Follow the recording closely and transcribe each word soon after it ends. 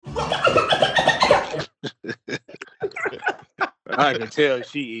I can tell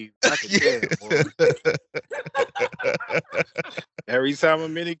she eat. I can tell, boy. Every time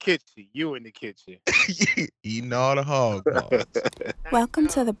I'm in the kitchen, you in the kitchen. Eating all the hog balls. Welcome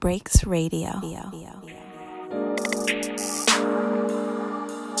to the Breaks Radio.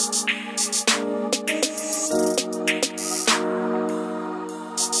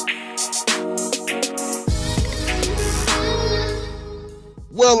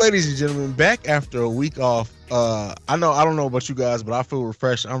 Well, ladies and gentlemen, back after a week off. I don't know about you guys, but I feel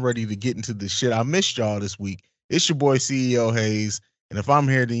refreshed. I'm ready to get into this shit. I missed y'all this week. It's your boy CEO Hayes, and if I'm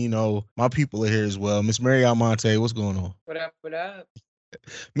here, then my people are here as well. Miss Mary Almonte, what's going on? What up? What up?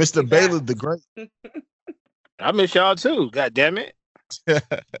 Mr. Baylor the Great. I miss y'all too. God damn it.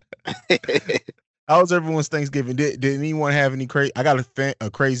 How was everyone's Thanksgiving? Did anyone have any crazy? I got a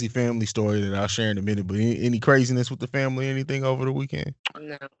crazy family story that I'll share in a minute. But any craziness with the family? Anything over the weekend?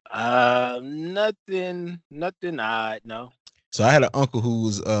 No. Nothing odd. No. So I had an uncle who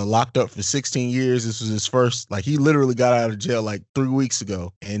was locked up for 16 years. This was his first, he literally got out of jail 3 weeks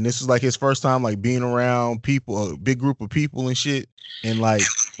ago. And this was his first time being around people, a big group of people and shit. And my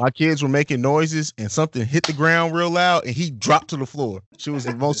kids were making noises and something hit the ground real loud and he dropped to the floor. It was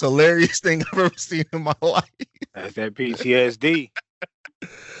the most hilarious thing I've ever seen in my life. That's that PTSD.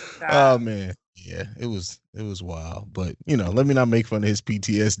 Oh man. Yeah, it was wild, but let me not make fun of his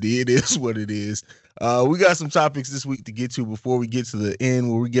PTSD. It is what it is. We got some topics this week to get to before we get to the end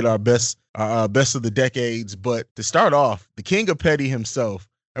where we get our best of the decades. But to start off, the king of petty himself,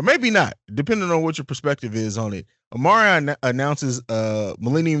 or maybe not, depending on what your perspective is on it. Omarion announces a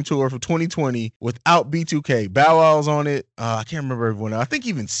Millennium Tour for 2020 without B2K. Bow Wow's on it. I can't remember everyone. I think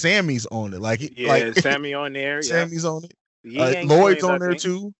even Sammy's on it. Sammy on there. Sammy's on it. Lloyd's twins, on there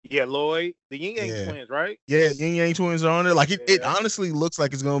too. Yeah, Lloyd. The Yin Yang twins, right? Yeah, Yin Yang twins are on there. It honestly looks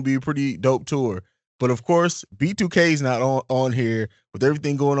like it's gonna be a pretty dope tour. But of course, B2K is not on here with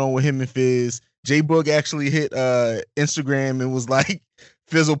everything going on with him and Fizz. J Boog actually hit Instagram and was like,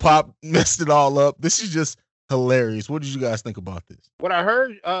 Fizzle Pop messed it all up. This is just hilarious. What did you guys think about this? What I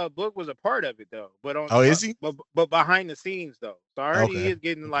heard, Boog was a part of it though. But is he? But behind the scenes though. So I heard he is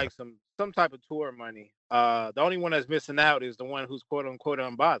getting some type of tour money. The only one that's missing out is the one who's quote unquote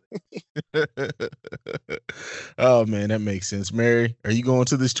unbothered. Oh man, that makes sense. Mary, are you going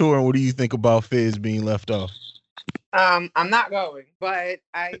to this tour, and what do you think about Fizz being left off? I'm not going, but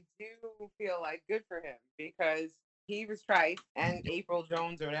I do feel like good for him because he was Trice and April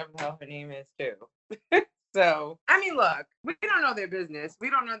Jones or whatever the hell her name is too. So, I mean, look, we don't know their business. We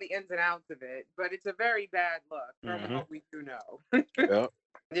don't know the ins and outs of it, but it's a very bad look from what we do know. Yep.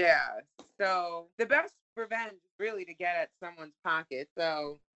 Yeah. So the best revenge is really to get at someone's pocket.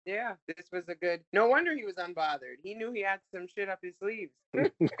 So yeah, this was a good. No wonder he was unbothered. He knew he had some shit up his sleeves.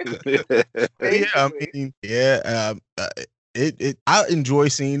 I enjoy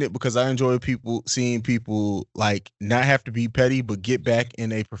seeing it because I enjoy seeing people not have to be petty but get back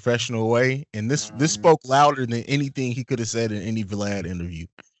in a professional way. And this spoke louder than anything he could have said in any Vlad interview.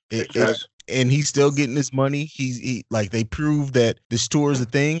 And he's still getting his money. They proved that this tour is a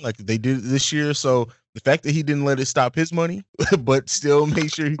thing, like they did it this year. So the fact that he didn't let it stop his money, but still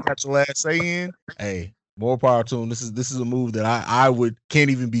made sure he got the last say in. Hey, more power to him. This is a move that I can't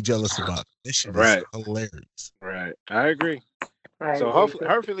even be jealous about. This shit is hilarious. Right, I agree. Right. So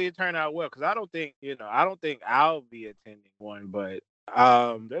hopefully it turned out well because I don't think I'll be attending one, but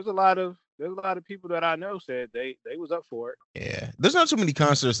there's a lot of people that I know said they was up for it. Yeah, there's not too many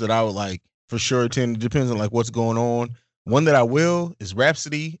concerts that I would for sure attend. It depends on what's going on. One that I will is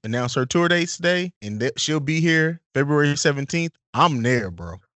Rhapsody announced her tour dates today, and she'll be here February 17th. I'm there,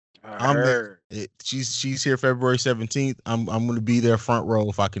 bro. I'm there. She's here February 17th. I'm going to be there front row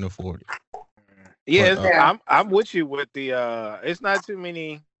if I can afford it. Yeah, I'm with you with the. It's not too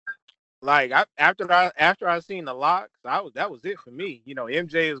many. After I seen the Locks, that was it for me.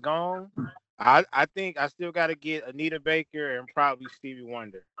 MJ is gone. I think I still got to get Anita Baker and probably Stevie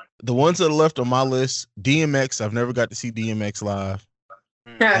Wonder. The ones that are left on my list, DMX. I've never got to see DMX live.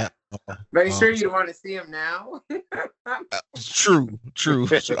 Are you sure you want to see him now? True.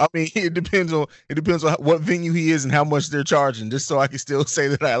 I mean, it depends on what venue he is and how much they're charging, just so I can still say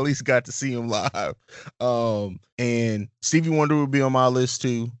that I at least got to see him live. And Stevie Wonder would be on my list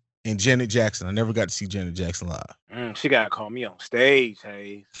too. And Janet Jackson. I never got to see Janet Jackson live. She gotta call me on stage,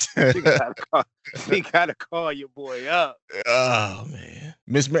 hey. She gotta call your boy up. Oh man,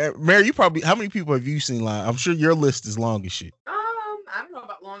 Miss Mary, you probably how many people have you seen live? I'm sure your list is long as shit. I don't know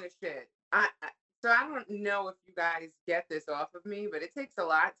about long as shit. So I don't know if you guys get this off of me, but it takes a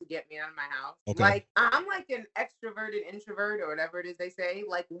lot to get me out of my house. Okay. Like I'm like an extroverted introvert or whatever it is they say.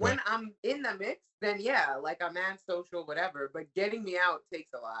 Like when Right. I'm in the mix, then yeah, like I'm antisocial, whatever. But getting me out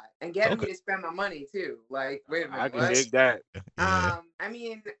takes a lot, and getting me to spend my money too. Like wait a minute, I can what? dig that. Yeah. I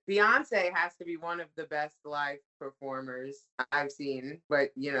mean, Beyonce has to be one of the best live performers I've seen, but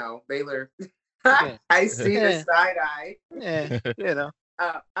you know, Baylor, Yeah. I see the Yeah. side eye. Yeah, you know.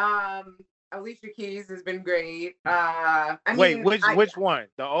 Alicia Keys has been great. Wait, which one?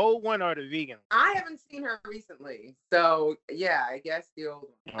 The old one or the vegan? I haven't seen her recently, so yeah, I guess the old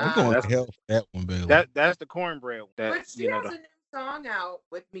one. I'm going to hell for that one, Bailey. That's the cornbread. That, but she has a new song out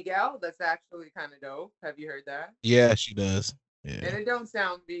with Miguel that's actually kind of dope. Have you heard that? Yeah, she does. Yeah. And it don't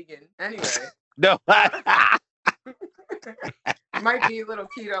sound vegan anyway. No. Might be a little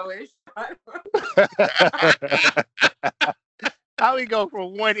keto-ish. How we go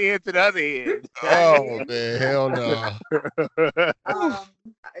from one end to the other end? Oh man, hell no.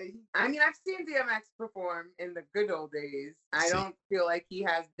 I mean, I've seen DMX perform in the good old days. I don't feel like he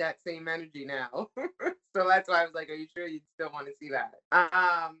has that same energy now. So that's why I was like, are you sure you still want to see that?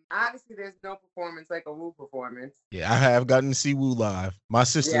 Obviously, there's no performance like a Wu performance. Yeah, I have gotten to see Wu live. My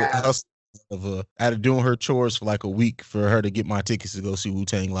sister hustled out of doing her chores for like a week for her to get my tickets to go see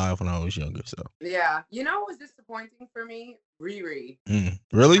Wu-Tang live when I was younger. So yeah, you know what was disappointing for me? Riri.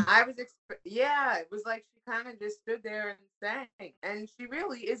 Really? I was it was like she kind of just stood there and sang, and she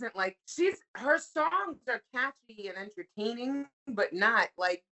really isn't like her songs are catchy and entertaining, but not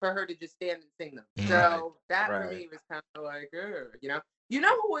like for her to just stand and sing them. So that for me was kind of like, you know. You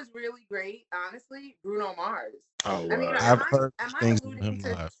know who was really great, honestly? Bruno Mars. Oh, I mean, I've heard am I things from alluding him to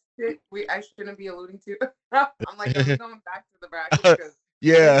live. shit I shouldn't be alluding to? I'm like, I'm going back to the bracket because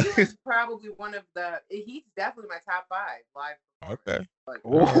Yeah. he was probably one of he's definitely my top 5 live. Okay. Like,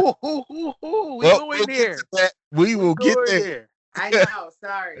 We will get there. I know.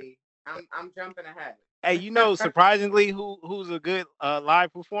 Sorry, I'm jumping ahead. Hey, you know, surprisingly, who's a good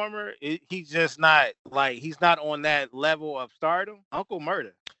live performer? He's just not he's not on that level of stardom. Uncle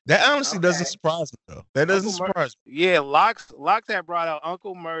Murda. That honestly doesn't surprise me though. That doesn't surprise me. Yeah, Locks had brought out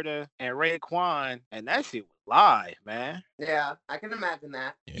Uncle Murda and Raekwon, and that shit was live, man. Yeah, I can imagine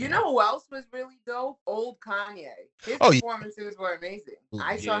that. Yeah. You know who else was really dope? Old Kanye. His performances were amazing.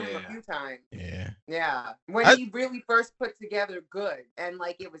 I saw him a few times. Yeah. When he really first put together Good, and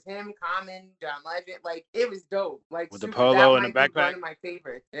like it was him, Common, John Legend, like it was dope. Like with the polo and the backpack. One of my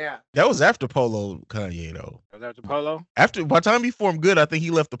favorites. Yeah. That was after Polo Kanye though. Was that after Polo? By the time he formed Good, I think he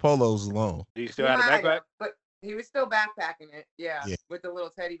left the polos alone. He still had a backpack? But he was still backpacking it. Yeah. With the little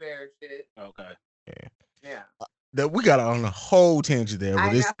teddy bear shit. Okay. Yeah. That we got on a whole tangent there,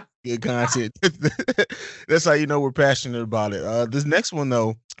 but it's good content. That's how you know we're passionate about it. This next one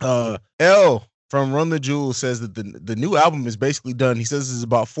though, L from Run the Jewels says that the new album is basically done. He says it's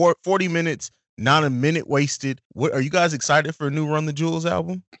about 40 minutes, not a minute wasted. What are you guys excited for a new Run the Jewels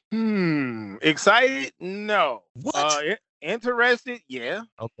album? Excited? No. What? Interested? Yeah.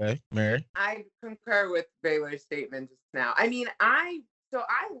 Okay, Mary. I concur with Baylor's statement just now. I mean, I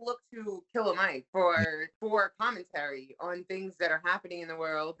look to Killer Mike for commentary on things that are happening in the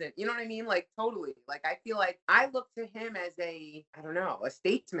world, and you know what I mean? Like totally. Like I feel like I look to him as a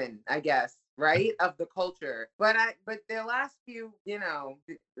statesman, I guess, right, of the culture. But the last few,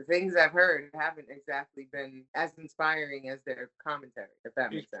 things I've heard haven't exactly been as inspiring as their commentary, if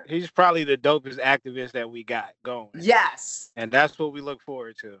that makes sense. He's probably the dopest activist that we got going. Yes. And that's what we look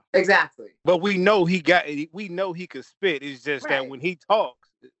forward to. Exactly. But we know he could spit. It's just that when he talks,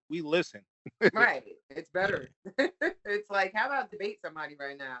 we listen. Right. It's better. It's like, how about debate somebody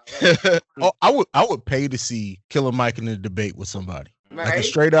right now? Like, I would pay to see Killer Mike in a debate with somebody. Right? Like a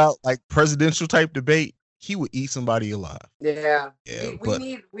straight out like presidential type debate. He would eat somebody alive. Yeah. We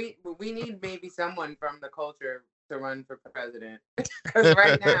need maybe someone from the culture to run for president. Because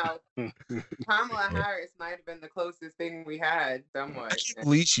right now, Kamala Harris might have been the closest thing we had somewhat. I can't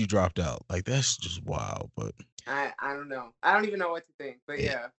believe she dropped out. Like that's just wild. But I don't know. I don't even know what to think. But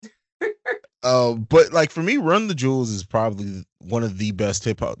yeah. But like for me, Run the Jewels is probably one of the best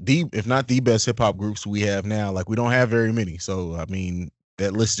hip hop, if not the best hip hop groups we have now. Like we don't have very many, so I mean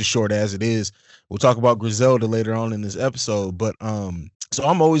that list is short as it is. We'll talk about Griselda later on in this episode, but so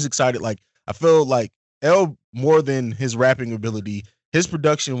I'm always excited. Like I feel like L, more than his rapping ability, his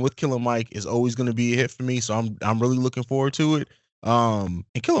production with Killer Mike is always going to be a hit for me. So I'm really looking forward to it. And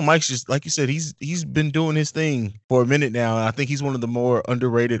Killer Mike's just like you said, he's been doing his thing for a minute now, and I think he's one of the more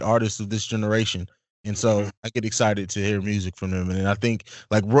underrated artists of this generation. And so I get excited to hear music from him. And I think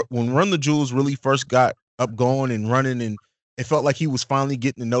like when Run the Jewels really first got up going and running and it felt like he was finally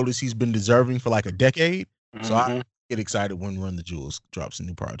getting the notice he's been deserving for like a decade. So I get excited when Run the Jewels drops a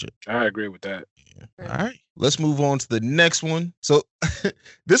new project. I agree with that. Yeah. All right, let's move on to the next one. So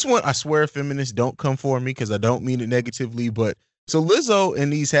this one, I swear, feminists, don't come for me because I don't mean it negatively, but so Lizzo in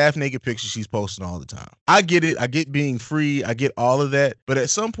these half naked pictures she's posting all the time. I get it. I get being free. I get all of that. But at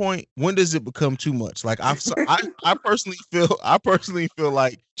some point, when does it become too much? Like I personally feel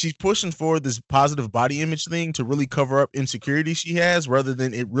like she's pushing forward this positive body image thing to really cover up insecurity she has, rather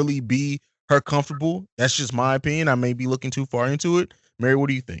than it really be her comfortable. That's just my opinion. I may be looking too far into it. Mary, what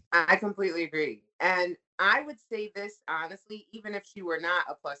do you think? I completely agree. And I would say this honestly, even if she were not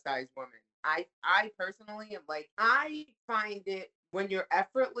a plus size woman, I personally am like, I find it when you're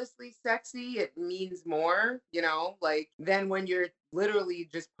effortlessly sexy, it means more, like than when you're literally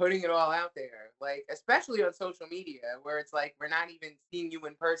just putting it all out there. Like, especially on social media, where it's like we're not even seeing you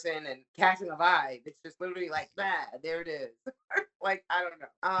in person and catching a vibe. It's just literally like, there it is. Like, I don't know.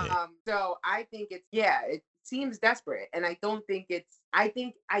 So I think it seems desperate. And I don't think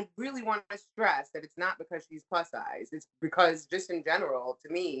I really want to stress that it's not because she's plus size. It's because just in general,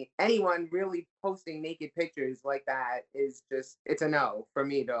 to me, anyone really posting naked pictures like that is just, it's a no for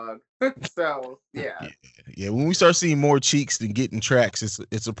me, dog. So yeah. When we start seeing more cheeks than getting tracks,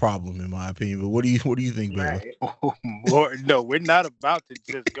 it's a problem in my opinion. But what do you think, Baylor? Right. Oh, more, no, we're not about to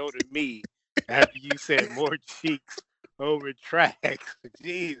just go to me after you said more cheeks over tracks.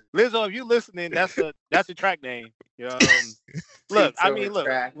 Jeez, Lizzo, if you listening, that's a track name. Look,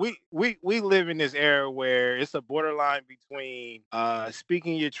 we live in this era where it's a borderline between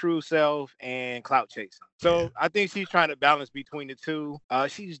speaking your true self and clout chasing. So I think she's trying to balance between the two.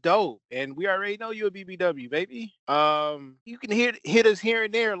 She's dope, and we already know you're a BBW, baby. You can hit us here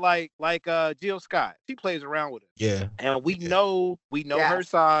and there like Jill Scott. She plays around with us. Yeah. And we know her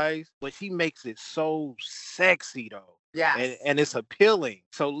size, but she makes it so sexy though. Yeah. And it's appealing.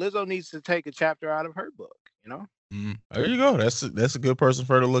 So Lizzo needs to take a chapter out of her book, There you go. That's a good person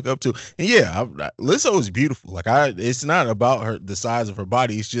for her to look up to. And Lizzo is beautiful. Like it's not about the size of her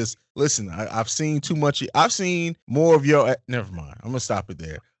body. It's just, listen, I've seen too much. I've seen more of your. Never mind. I'm gonna stop it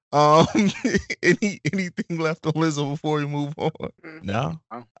there. Anything left on Lizzo before we move on? No.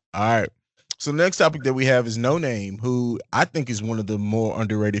 All right. So the next topic that we have is No Name, who I think is one of the more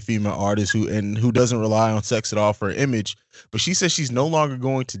underrated female artists who doesn't rely on sex at all for her image. But she says she's no longer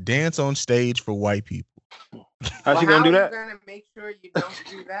going to dance on stage for white people. How's she gonna do that? How are you gonna make sure you don't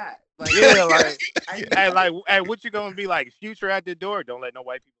do that? Like, hey, what you gonna be like? Future at the door? Don't let no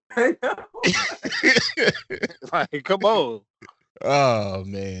white people. Like, come on. Oh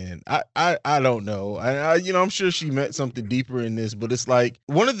man, I don't know. I'm sure she meant something deeper in this, but it's like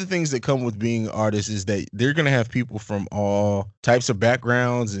one of the things that come with being an artist is that they're gonna have people from all types of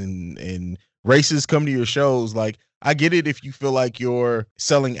backgrounds and races come to your shows. Like, I get it if you feel like you're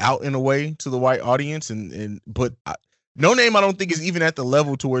selling out in a way to the white audience, but No Name, I don't think is even at the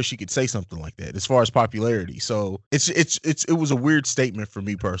level to where she could say something like that as far as popularity. So it was a weird statement for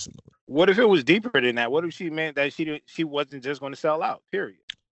me personally. What if it was deeper than that? What if she meant that she wasn't just going to sell out? Period.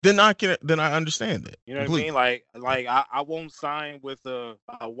 Then I understand that. You know completely. What I mean? Like I won't sign with a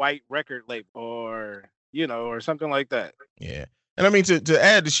white record label or something like that. Yeah. And I mean, to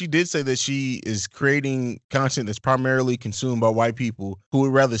add, she did say that she is creating content that's primarily consumed by white people who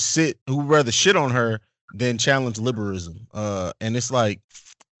would rather shit on her than challenge liberalism. And it's like,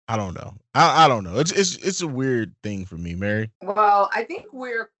 I don't know. I don't know. It's a weird thing for me, Mary. Well, I think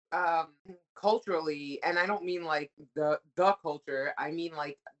we're culturally, and I don't mean like the culture, I mean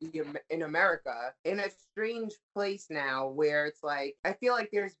like in America, in a strange place now where it's like, I feel like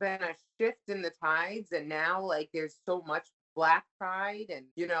there's been a shift in the tides, and now like there's so much Black pride, and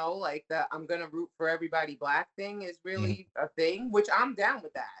like the I'm gonna root for everybody Black thing is really a thing, which I'm down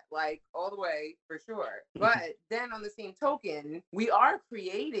with that, like all the way for sure. But then on the same token, we are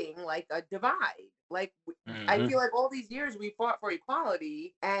creating like a divide. Like I feel like all these years we fought for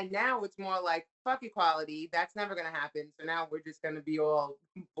equality, and now it's more like fuck equality. That's never gonna happen. So now we're just gonna be all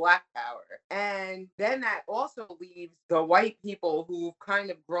Black power, and then that also leaves the white people who've kind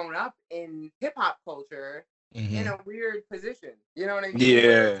of grown up in hip hop culture in a weird position. You know what I mean? Yeah.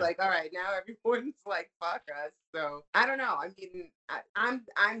 Where it's like, all right, now everyone's like, fuck us. So I don't know. I mean, I'm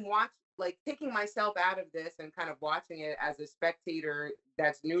watching, like taking myself out of this and kind of watching it as a spectator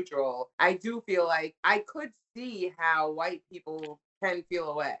that's neutral. I do feel like I could see how white people can feel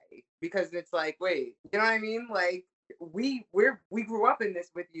away, because it's like, wait, you know what I mean? Like we grew up in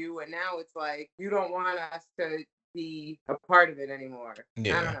this with you, and now it's like you don't want us to be a part of it anymore.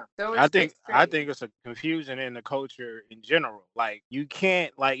 Yeah. I don't know. So I think it's a confusion in the culture in general. Like you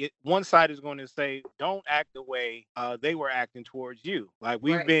can't one side is going to say don't act the way they were acting towards you. Like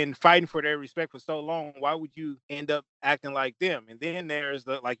we've been fighting for their respect for so long. Why would you end up acting like them? And then there's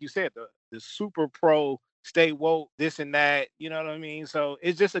like you said, the super pro stay woke, this and that. You know what I mean? So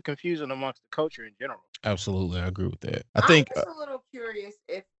it's just a confusion amongst the culture in general. Absolutely, I agree with that. I think I'm just a little curious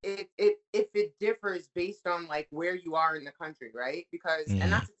if it differs based on like where you are in the country, right? Because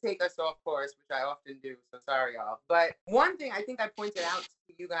and not to take us off course, which I often do, so sorry y'all. But one thing I think I pointed out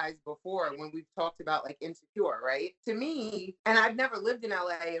to you guys before when we've talked about like Insecure, right? To me, and I've never lived in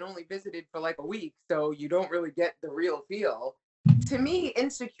LA and only visited for like a week, so you don't really get the real feel. To me,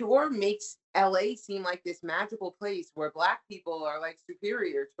 Insecure makes LA seem like this magical place where Black people are like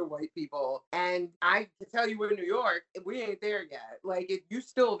superior to white people. And I can tell you in New York, we ain't there yet. Like you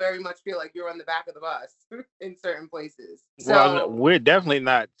still very much feel like you're on the back of the bus in certain places. So, well, we're definitely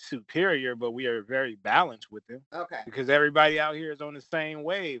not superior, but we are very balanced with them. Okay. Because everybody out here is on the same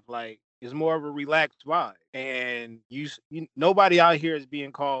wave. Like it's more of a relaxed vibe. And you nobody out here is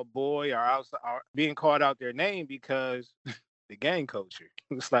being called boy or being called out their name because the gang culture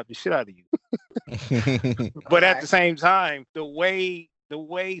will slap the shit out of you. But at the same time, the way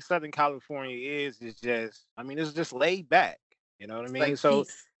Southern California is just, I mean, it's just laid back. You know what I mean? Like so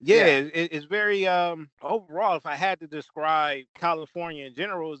peace. it's very overall, if I had to describe California in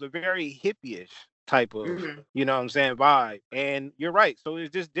general, it's a very hippie-ish type of, you know what I'm saying, vibe. And you're right. So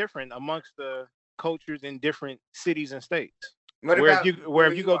it's just different amongst the cultures in different cities and states. If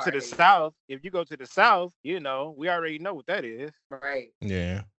you go to the South, you know, we already know what that is. Right.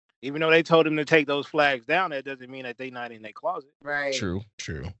 Yeah. Even though they told them to take those flags down, that doesn't mean that they're not in their closet. Right. True.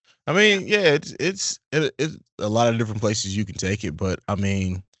 I mean, yeah, it's a lot of different places you can take it, but I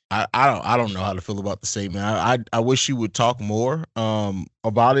mean, I don't know how to feel about the statement. I wish she would talk more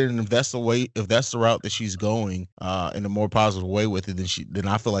about it, and if that's the route that she's going in a more positive way with it, then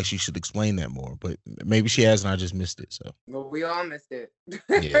I feel like she should explain that more. But maybe she has, and I just missed it. So well, we all missed it.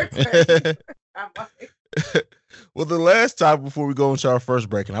 Yeah. Well, the last time before we go into our first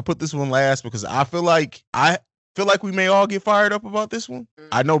break, and I put this one last because I feel like we may all get fired up about this one.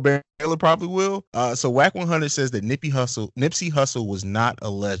 I know Baylor probably will. So Whack 100 says that Nipsey Hussle was not a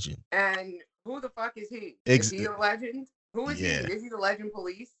legend. And who the fuck is he? Is he a legend? Who is he? Is he the Legend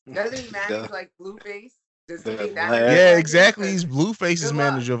Police? Doesn't he manage like Blueface? Yeah, exactly. He's Blueface's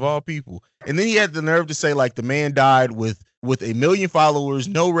manager of all people. And then he had the nerve to say like the man died with 1 million followers,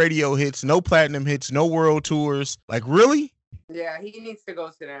 no radio hits, no platinum hits, no world tours. Like, really? Yeah, he needs to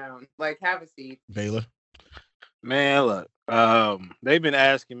go sit down. Like, have a seat. Baylor. Man, look, they've been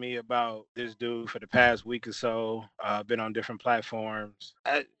asking me about this dude for the past week or so. Been on different platforms.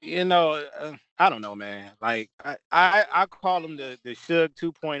 I don't know, man. Like, I call him the Suge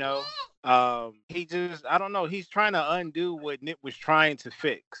 2.0. He just, I don't know. He's trying to undo what Nip was trying to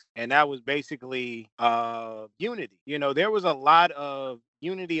fix, and that was basically unity. You know, there was a lot of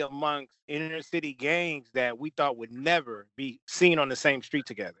unity amongst inner city gangs that we thought would never be seen on the same street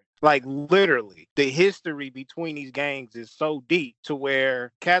together. Like literally, the history between these gangs is so deep to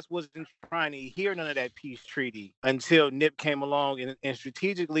where cats wasn't trying to hear none of that peace treaty until Nip came along and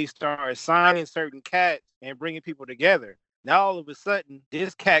strategically started signing certain cats and bringing people together. Now all of a sudden,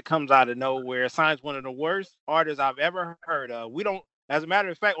 this cat comes out of nowhere, signs one of the worst artists I've ever heard of. We don't, as a matter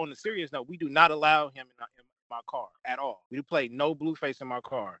of fact, on the serious note, we do not allow him in my car at all. We play no Blueface in my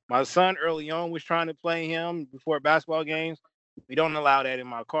car. My son early on was trying to play him before basketball games. We don't allow that in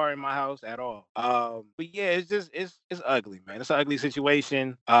my car, in my house at all. But yeah, it's ugly, man. It's an ugly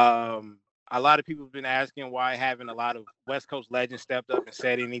situation. A lot of people have been asking why haven't a lot of West Coast legends stepped up and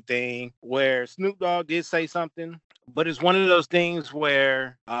said anything, where Snoop Dogg did say something, but it's one of those things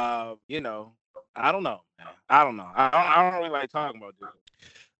where, I don't know. I don't really like talking about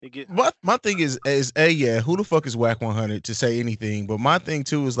this. My thing is who the fuck is Whack 100 to say anything? But my thing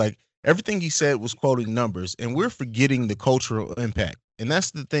too is like, everything he said was quoting numbers, and we're forgetting the cultural impact. And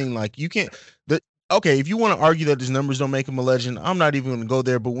that's the thing. Like, you can't. Okay, if you want to argue that his numbers don't make him a legend, I'm not even going to go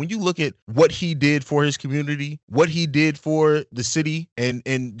there. But when you look at what he did for his community, what he did for the city,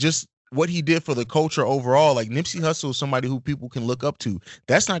 and just what he did for the culture overall, like Nipsey Hussle is somebody who people can look up to.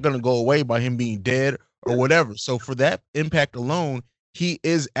 That's not going to go away by him being dead or whatever. So for that impact alone, he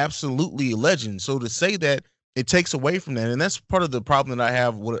is absolutely a legend. So to say that, it takes away from that. And that's part of the problem that I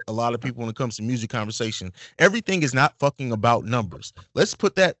have with a lot of people when it comes to music conversation. Everything is not fucking about numbers. Let's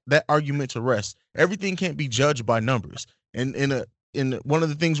put that argument to rest. Everything can't be judged by numbers. And in one of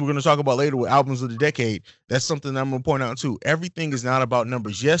the things we're going to talk about later with albums of the decade, that's something I'm going to point out too. Everything is not about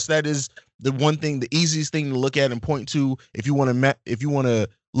numbers. Yes, that is the one thing, the easiest thing to look at and point to if you want to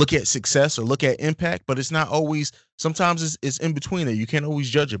look at success or look at impact, but it's not always. Sometimes it's in between it. You can't always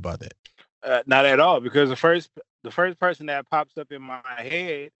judge it by that. Not at all, because the first person that pops up in my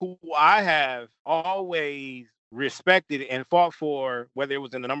head, who I have always respected and fought for, whether it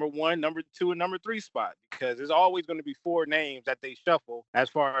was in the number 1, number 2, and number 3 spot, because there's always going to be 4 names that they shuffle as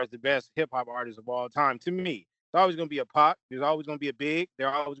far as the best hip hop artists of all time. To me, there's always going to be a Pac, there's always going to be a Big,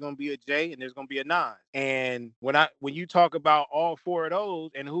 there's always going to be a Jay, and there's going to be a Nas. And when you talk about all 4 of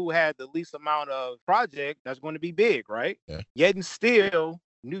those and who had the least amount of project, that's going to be Big, right? Yeah. Yet and still,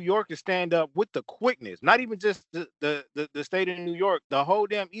 New York can stand up with the quickness. Not even just the state of New York. The whole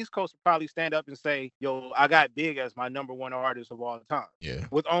damn East Coast will probably stand up and say, yo, I got Big as my number 1 artist of all time. Yeah.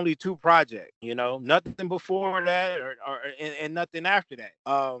 With only 2 projects, nothing before that and nothing after that.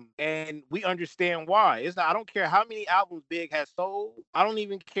 And we understand why. I don't care how many albums Big has sold. I don't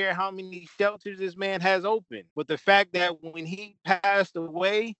even care how many shelters this man has opened. But the fact that when he passed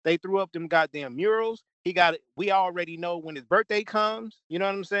away, they threw up them goddamn murals. We already know when his birthday comes, you know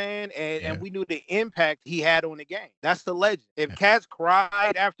what I'm saying? And we knew the impact he had on the game. That's the legend. If cats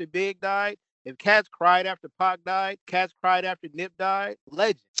cried after Big died, if cats cried after Pac died, cats cried after Nip died,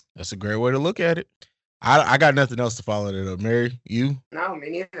 legend. That's a great way to look at it. I got nothing else to follow that up. Mary, you? No,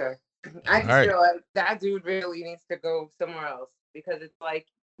 me neither. I just feel like that dude really needs to go somewhere else, because it's like,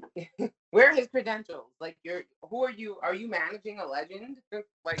 where are his credentials? Like, who are you? Are you managing a legend?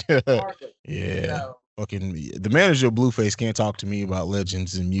 Like, yeah. So. Fucking the manager of Blueface can't talk to me about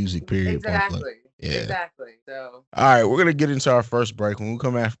legends and music. Period. Exactly. Yeah. Exactly. So. All right, we're gonna get into our first break. When we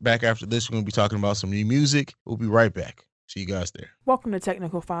come back after this, we're gonna be talking about some new music. We'll be right back. See you guys there. Welcome to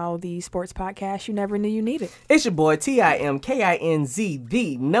Technical File, the sports podcast you never knew you needed. It's your boy TIMKINZ,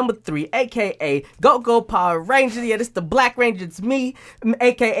 the number 3, aka Go Power Ranger. Yeah, this the Black Ranger. It's me,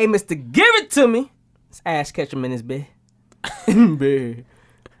 aka Mr. Give It To Me. It's Ash Ketchum in his bed.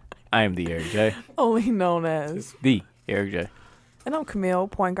 I am the Eric J. Only known as The Eric J. And I'm Camille,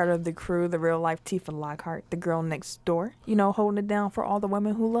 point guard of the crew, the real life Tifa Lockhart, the girl next door. Holding it down for all the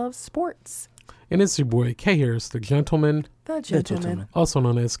women who love sports. And it's your boy K Harris, the gentleman. The gentleman. Also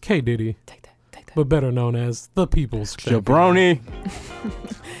known as K Diddy. Take that. But better known as the People's Jabroni.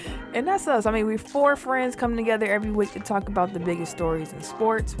 And that's us. I mean, we're 4 friends coming together every week to talk about the biggest stories in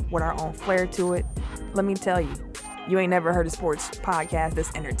sports with our own flair to it. Let me tell you, you ain't never heard a sports podcast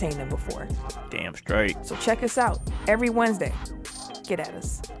that's entertaining before. Damn straight. So check us out every Wednesday. Get at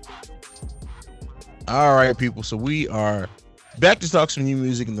us. All right, people. So we are back to talk some new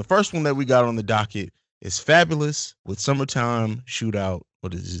music, and the first one that we got on the docket is Fabulous with Summertime Shootout.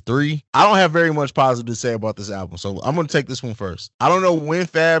 What is it, 3? I don't have very much positive to say about this album, so I'm going to take this one first. I don't know when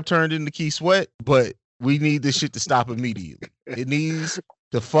Fab turned into Keith Sweat, but we need this shit to stop immediately. It needs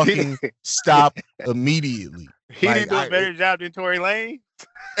to fucking stop immediately. He didn't do a better job than Tory Lanez.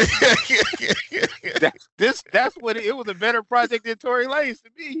 That's what it was, a better project than Tory Lanez to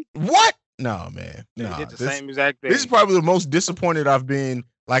me. What? No, man. No, did the same exact thing. This is probably the most disappointed I've been,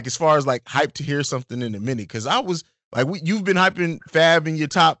 like, as far as like hyped to hear something in a minute, because I was like, you've been hyping Fab in your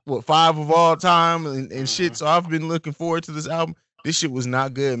top 5 of all time and shit. So I've been looking forward to this album. This shit was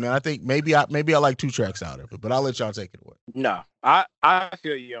not good, man. I think maybe I like 2 tracks out of it, but I'll let y'all take it away. No, I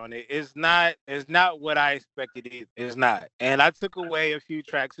feel you on it. It's not what I expected it. It's not. And I took away a few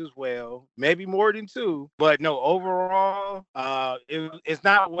tracks as well, maybe more than 2, but no, overall, it's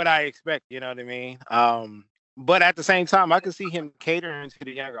not what I expect. You know what I mean? But at the same time, I can see him catering to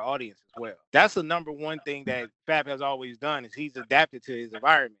the younger audience as well. That's the number one thing that Fab has always done, is he's adapted to his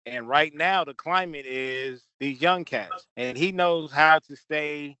environment. And right now, the climate is these young cats, and he knows how to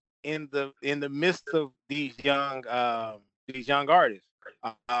stay in the midst of these young artists.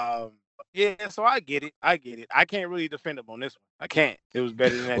 Yeah, so I get it. I can't really defend him on this one. I can't. It was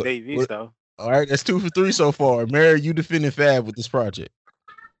better than that Dave East, though. All right, that's 2 for 3 so far. Mary, you defending Fab with this project?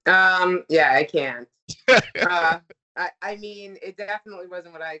 Yeah, I can't. I mean, it definitely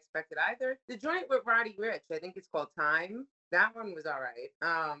wasn't what I expected either. The joint with Roddy Ricch, I think it's called Time. That one was all right.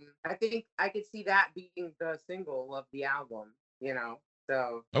 I think I could see that being the single of the album,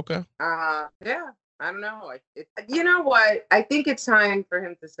 So okay. Yeah, I don't know. You know what? I think it's time for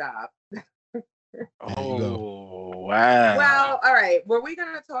him to stop. Oh, wow. Well, all right. Were we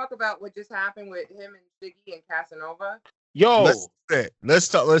gonna talk about what just happened with him and Ziggy and Casanova? Yo, let's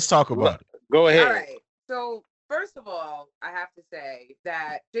talk about it. Go ahead. All right. So first of all, I have to say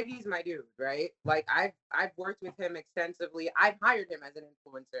that Shiggy's my dude, right? Like I've worked with him extensively. I've hired him as an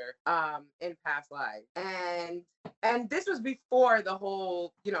influencer in past lives. And this was before the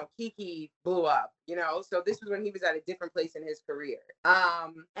whole, Kiki blew up, so this was when he was at a different place in his career.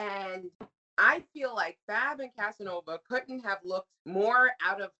 And I feel like Fab and Casanova couldn't have looked more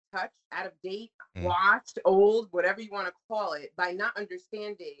out of touch, out of date, washed, old, whatever you want to call it, by not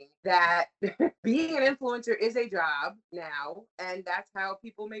understanding that being an influencer is a job now, and that's how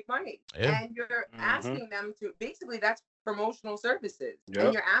people make money. Yeah. And you're asking them to, basically that's promotional services. Yep.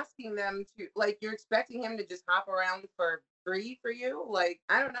 And you're asking them to, like, you're expecting him to just hop around for free for you. Like,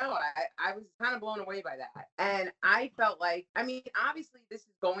 I don't know. I was kind of blown away by that. And I felt like, I mean, obviously this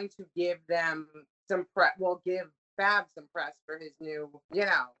is going to give them some press, give Fab some press for his new,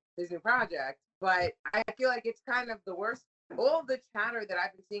 his new project. But I feel like it's kind of the worst. All the chatter that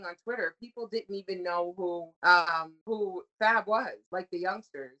I've been seeing on Twitter, people didn't even know who Fab was, like the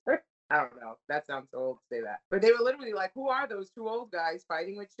youngsters. I don't know. That sounds so old to say that. But they were literally like, who are those two old guys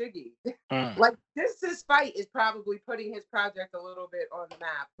fighting with Shiggy? Like, this fight is probably putting his project a little bit on the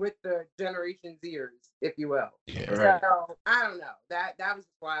map with the Generation Zers, if you will. Yeah, right. So, I don't know. That was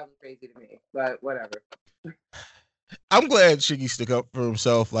wildly crazy to me. But whatever. I'm glad Shiggy stuck up for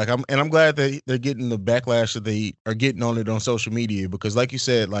himself. Like, I'm glad that they're getting the backlash that they are getting on it on social media, because like you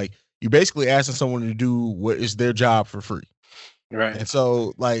said, like, you're basically asking someone to do what is their job for free. Right. And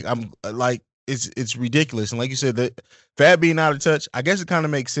so, like, I'm like, it's ridiculous. And like you said, that Fab being out of touch, I guess it kind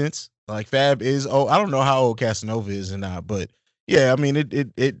of makes sense. Like, Fab is, I don't know how old Casanova is or not, but yeah, I mean,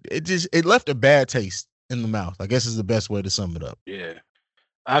 it left a bad taste in the mouth, I guess is the best way to sum it up. Yeah.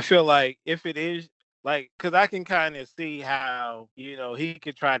 I feel like if it is, like, because I can kind of see how, he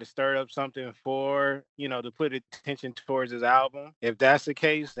could try to stir up something for, to put attention towards his album. If that's the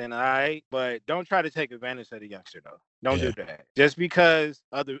case, then all right. But don't try to take advantage of the youngster, though. Don't do that. Just because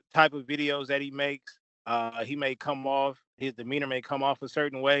of the type of videos that he makes, he may come off, his demeanor may come off a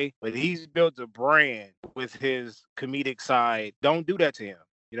certain way, but he's built a brand with his comedic side. Don't do that to him.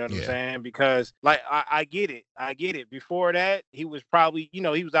 You know what I'm saying? Because, like, I get it. Before that, he was probably, he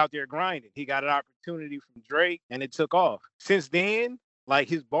was out there grinding. He got an opportunity from Drake, and it took off. Since then, like,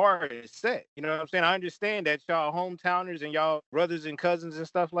 his bar is set. You know what I'm saying? I understand that y'all hometowners and y'all brothers and cousins and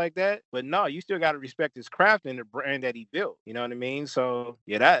stuff like that, but no, you still got to respect his craft and the brand that he built. You know what I mean? So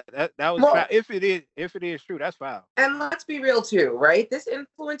yeah, that was if it is true, that's foul. And let's be real too, right? This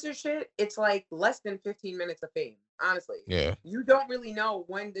influencer shit, it's like less than 15 minutes of fame. Honestly, you don't really know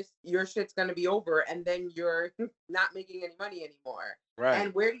when your shit's gonna be over, and then you're not making any money anymore. Right.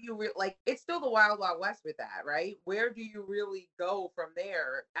 And where do you it's still the wild west with that, right? Where do you really go from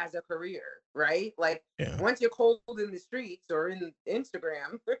there as a career, right? Like, once you're cold in the streets or in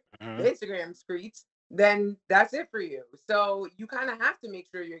Instagram, Instagram streets, then that's it for you. So you kind of have to make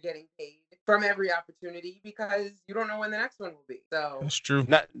sure you're getting paid from every opportunity, because you don't know when the next one will be. So that's true.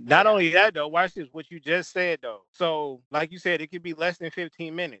 Not only that, though, watch this, what you just said, though. So like you said, it could be less than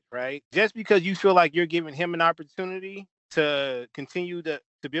 15 minutes, right? Just because you feel like you're giving him an opportunity to continue to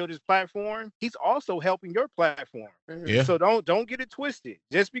build his platform, he's also helping your platform. Yeah. So don't get it twisted.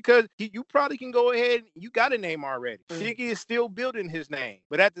 Just because you probably can go ahead, you got a name already. Shiggy is still building his name,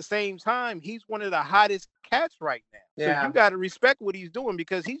 but at the same time, he's one of the hottest cats right now. Yeah. So you got to respect what he's doing,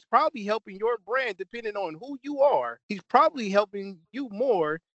 because he's probably helping your brand. Depending on who you are, he's probably helping you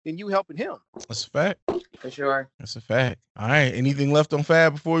more than you helping him. That's a fact. For sure. That's a fact. All right. Anything left on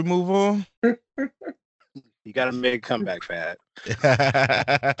Fab before we move on? You gotta make a comeback, Fab.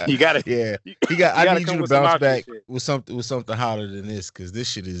 You gotta, I need you to bounce back with something hotter than this, because this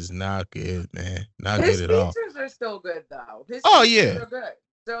shit is not good, man. Not good at all. His features are still good, though. Are good.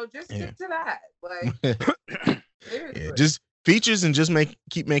 So just stick to that. Like, just features, and just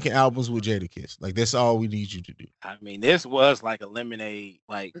keep making albums with Jadakiss. Like, that's all we need you to do. I mean, this was like a lemonade,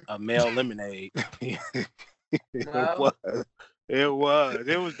 like a male lemonade. It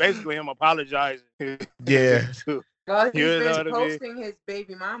was basically him apologizing. Yeah. Well, he's been posting his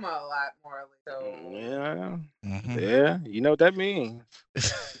baby mama a lot more. So yeah. Mm-hmm. Yeah. You know what that means.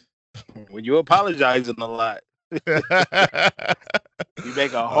 When you apologizing a lot. You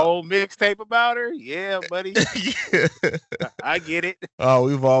make a whole mixtape about her? Yeah, buddy. I get it. Oh,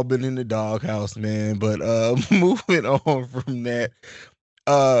 we've all been in the doghouse, man. But moving on from that.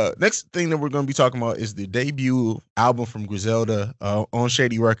 Next thing that we're going to be talking about is the debut album from Griselda on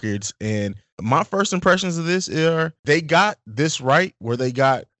Shady Records. And my first impressions of this are they got this right where they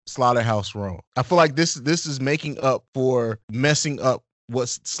got Slaughterhouse wrong. I feel like this is making up for messing up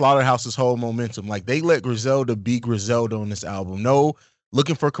what's Slaughterhouse's whole momentum. Like, they let Griselda be Griselda on this album. No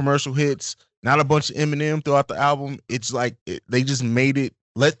looking for commercial hits, not a bunch of Eminem throughout the album. It's like they just made it.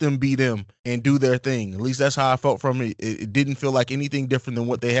 Let them be them and do their thing. At least that's how I felt from it. It didn't feel like anything different than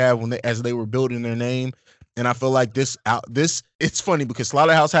what they have as they were building their name. And I feel like this it's funny because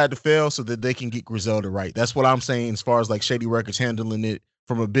Slaughterhouse had to fail so that they can get Griselda right. That's what I'm saying as far as like Shady Records handling it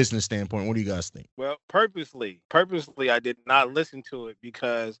from a business standpoint. What do you guys think? Well, purposely, I did not listen to it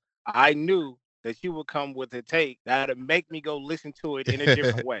because I knew that you would come with a take that would make me go listen to it in a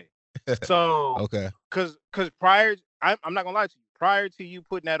different way. So, okay, because prior, I'm not gonna lie to you. Prior to you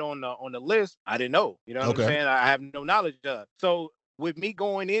putting that on the list, I didn't know. You know what I'm saying? I have no knowledge of. So with me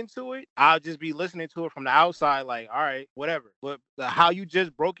going into it, I'll just be listening to it from the outside, like, all right, whatever. But how you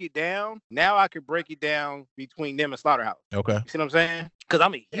just broke it down, now I could break it down between them and Slaughterhouse. Okay. You see what I'm saying? Because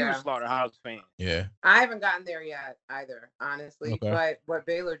I'm a huge Slaughterhouse fan. Yeah. I haven't gotten there yet either, honestly. Okay. But what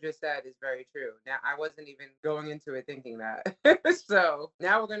Baylor just said is very true. Now, I wasn't even going into it thinking that. So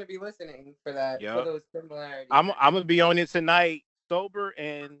now we're going to be listening for that, for those similarities. I'm going to be on it tonight. Sober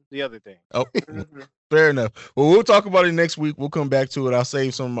and the other thing. Oh, fair enough. Well, we'll talk about it next week. We'll come back to it. I'll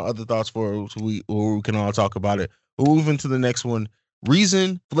save some of my other thoughts for we can all talk about it. We'll move into the next one.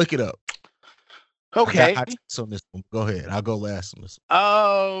 Reason, Flick It Up. Okay. So this one, go ahead. I'll go last on this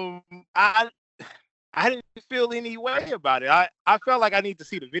one. I didn't feel any way about it. I felt like I need to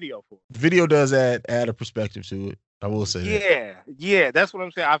see the video for it. The video does add a perspective to it. I will say that. Yeah, that's what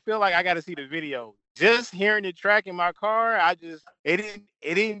I'm saying. I feel like I got to see the video. Just hearing the track in my car, it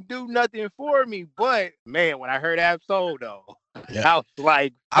didn't do nothing for me. But man, when I heard Ab-Soul though, I was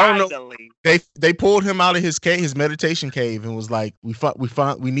like, finally. I don't know. They pulled him out of his cave, his meditation cave, and was like, we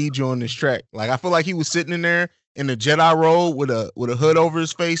need you on this track. Like I feel like he was sitting in there in a Jedi robe with a hood over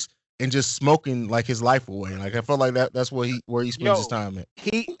his face and just smoking like his life away. Like I felt like that's where he spends his time at.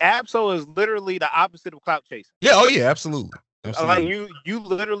 Ab-Soul is literally the opposite of clout chasing. Yeah, oh yeah, absolutely. Like you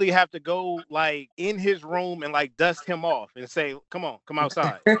literally have to go like in his room and like dust him off and say, come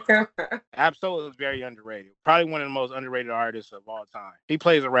outside. Ab-Soul is very underrated. Probably one of the most underrated artists of all time. He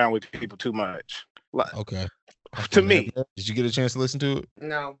plays around with people too much. Okay. To me. Did you get a chance to listen to it?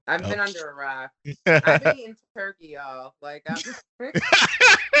 No, I've been under a rock. I've been eating turkey, y'all. Like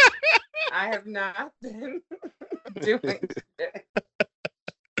I have not been doing shit.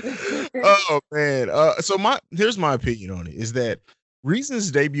 Oh man. So here's my opinion on it is that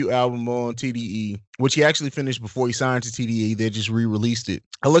Reason's debut album on TDE, which he actually finished before he signed to TDE, they just re-released it.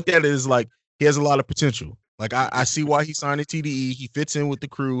 I looked at it as like he has a lot of potential. Like I see why he signed to TDE. He fits in with the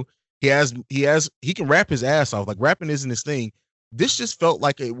crew. He can rap his ass off. Like rapping isn't his thing. This just felt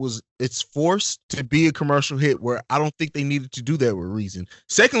like it's forced to be a commercial hit where I don't think they needed to do that with Reason.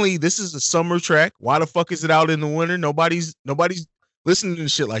 Secondly, this is a summer track. Why the fuck is it out in the winter? Nobody's listening to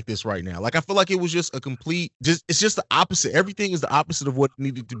shit like this right now. Like I feel like it was just it's just the opposite. Everything is the opposite of what it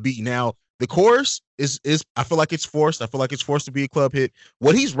needed to be. Now the chorus is I feel like it's forced. I feel like it's forced to be a club hit.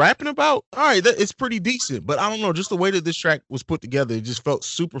 What he's rapping about, all right, it's pretty decent. But I don't know, just the way that this track was put together, it just felt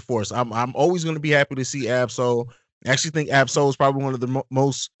super forced. I'm always going to be happy to see Ab-Soul. I actually think Ab-Soul is probably one of the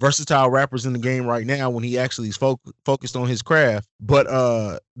most versatile rappers in the game right now when he actually is focused on his craft. But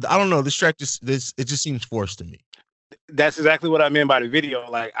I don't know, this track it just seems forced to me. That's exactly what I meant by the video.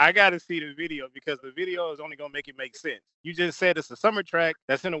 Like, I got to see the video because the video is only going to make it make sense. You just said it's a summer track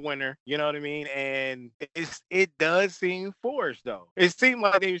that's in the winter. You know what I mean? And it does seem forced, though. It seemed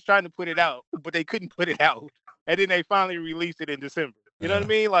like they was trying to put it out, but they couldn't put it out. And then they finally released it in December. You know what I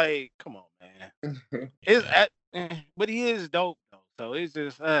mean? Like, come on, man. But he is dope, though. So it's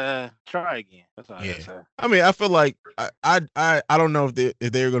just try again. That's all I say. I mean, I feel like I don't know if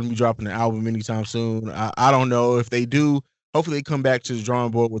they're going to be dropping the album anytime soon. I don't know if they do. Hopefully, they come back to the drawing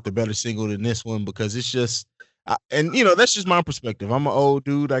board with a better single than this one because it's just, and you know, that's just my perspective. I'm an old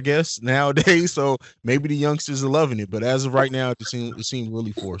dude, I guess nowadays, so maybe the youngsters are loving it. But as of right now, it seems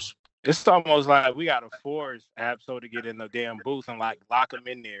really forced. It's almost like we gotta force Ab-Soul to get in the damn booth and like lock him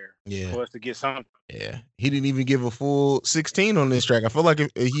in there for us to get something. Yeah, he didn't even give a full 16 on this track. I feel like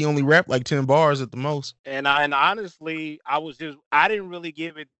he only rapped like 10 bars at the most. And honestly, I didn't really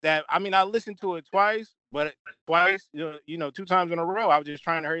give it that. I mean, I listened to it twice, but you know, 2 times in a row, I was just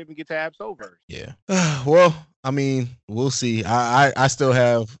trying to hurry up and get to Ab-Soul verse. Yeah. Well, I mean, we'll see. I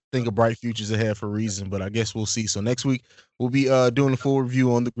still think of bright futures ahead for Reason, but I guess we'll see. So next week we'll be doing a full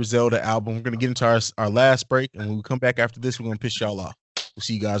review on the Griselda album. We're gonna get into our last break, and when we come back after this, we're gonna piss y'all off. We'll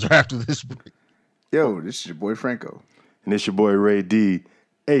see you guys right after this break. Yo, this is your boy Franco. And it's your boy Ray D,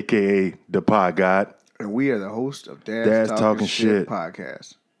 a.k.a. The Pod God. And we are the host of Dad's Talking Shit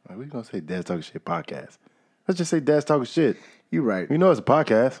podcast. We gonna say Dad's Talking Shit podcast. Let's just say Dad's Talking Shit. You right. You know it's a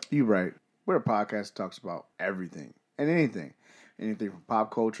podcast. You right. We're a podcast that talks about everything and anything. anything from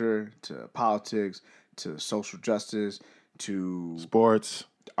pop culture to politics to social justice to sports,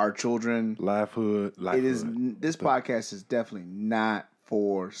 our children, livelihood. It is this podcast is definitely not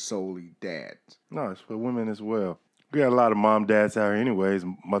for solely dads. No, it's for women as well. We got a lot of mom dads out here, anyways.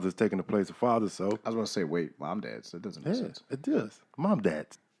 Mothers taking the place of fathers. So I was going to say, wait, mom dads. That doesn't make sense. It does. Mom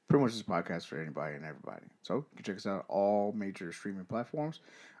dads. Pretty much this podcast for anybody and everybody. So you can check us out on all major streaming platforms: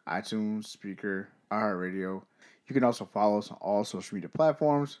 iTunes, Spreaker, iHeartRadio. You can also follow us on all social media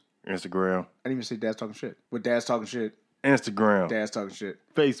platforms. Instagram. I didn't even say Dad's Talking Shit. With Dad's Talking Shit. Instagram. Dad's Talking Shit.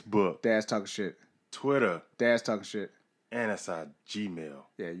 Facebook. Dad's Talking Shit. Twitter. Dad's Talking Shit. And it's our Gmail.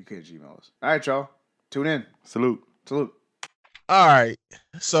 Yeah, you can Gmail us. All right, y'all. Tune in. Salute. Salute. All right.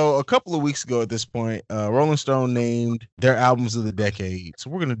 So a couple of weeks ago at this point, Rolling Stone named their albums of the decade. So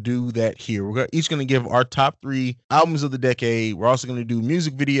we're going to do that here. We're each going to give our top 3 albums of the decade. We're also going to do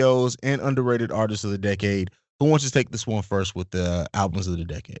music videos and underrated artists of the decade. Who wants to take this one first with the albums of the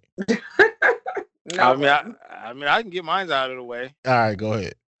decade? No. I mean, I can get mine out of the way. All right, go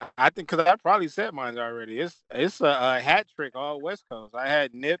ahead. I think because I probably said mine already. It's a hat trick all West Coast. I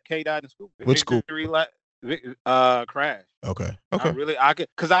had Nip, K-Dot, and Scoop. Which Scoop? Crash. Okay. This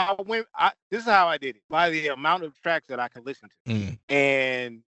is how I did it. By the amount of tracks that I can listen to.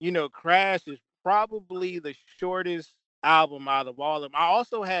 And, Crash is probably the shortest album out of all of them. I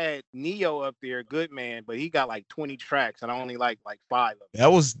also had Neo up there, Good Man, but he got like 20 tracks and I only like 5 of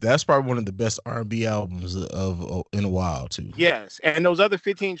them. That's probably one of the best R&B albums of in a while too. Yes, and those other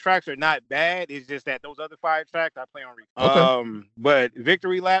 15 tracks are not bad. It's just that those other 5 tracks I play on repeat. Okay. But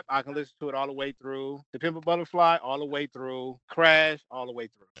Victory Lap, I can listen to it all the way through. To Pimp a Butterfly, all the way through. Crash, all the way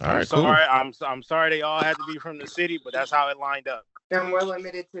through. All right, cool. I'm sorry they all had to be from the city, but that's how it lined up. Then we're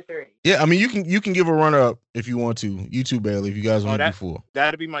limited to 3. Yeah, I mean you can give a runner up if you want to. You too, Bailey, if you guys want to do 4.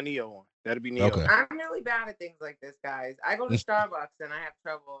 That'd be my Neo one. That'd be Neo. Okay. I'm really bad at things like this, guys. I go to Starbucks and I have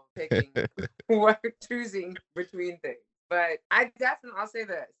trouble picking choosing between things. But I'll say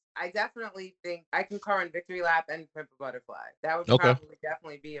this. I definitely think I concur on Victory Lap and Pimp a Butterfly. That would probably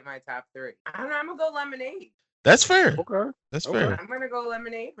definitely be in my top 3. I don't know, I'm gonna go Lemonade. That's fair. Okay. That's fair. I'm gonna go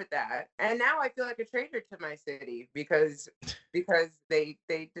Lemonade with that. And now I feel like a traitor to my city because they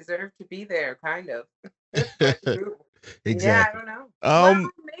deserve to be there, kind of. Exactly. Yeah, I don't know.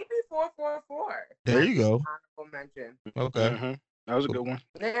 Maybe 444. There you go. Honorable mention. Okay. Mm-hmm. That was a good one.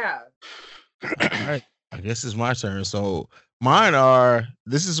 Yeah. All right. I guess it's my turn. So mine are,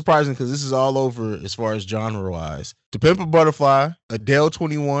 this is surprising because this is all over as far as genre wise. To Pimp a Butterfly, Adele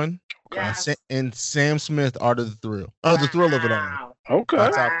 21, and Sam Smith, Art of the Thrill. Oh, the thrill of it all. Okay.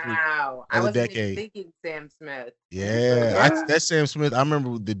 Wow. I wasn't even thinking Sam Smith. Yeah. That Sam Smith, I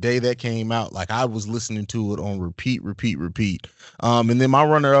remember the day that came out, like I was listening to it on repeat. And then my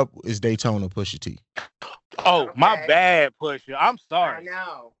runner up is Daytona, Pusha T. Oh, my bad, Pusha. I'm sorry. I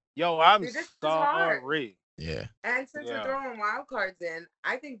know. Yo, I'm This is sorry. Yeah. And since we're throwing wild cards in,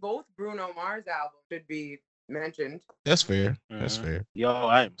 I think both Bruno Mars albums should be mentioned. That's fair. That's fair. Yo,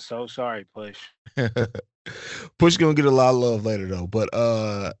 I am so sorry, Push. Push gonna get a lot of love later though. But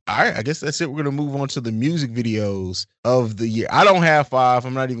all right, I guess that's it. We're gonna move on to the music videos of the year. I don't have 5.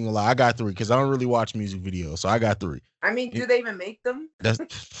 I'm not even gonna lie. I got 3 because I don't really watch music videos, so I got 3. I mean, do they even make them?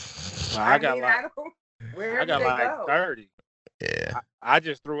 That's I got like 30. Yeah. I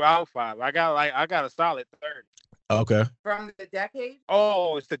just threw out 5. I got a solid 30. Okay. From the decade?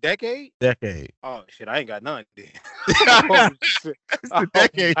 Oh, it's the decade? Decade. Oh shit, I ain't got none then. It's the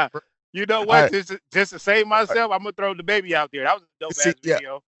decade. You know what? Just to save myself, I'm gonna throw the baby out there. That was a dope ass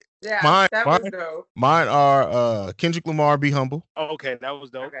video. Yeah, that was dope. Mine are Kendrick Lamar, Be Humble. Oh, okay, that was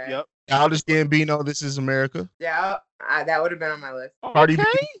dope. Okay. Yep. Childish Gambino, This Is America. Yeah, that would have been on my list. Cardi B.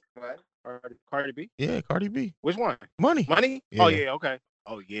 What? Cardi B? Yeah, Cardi B. Which one? Money. Yeah. Oh yeah, okay.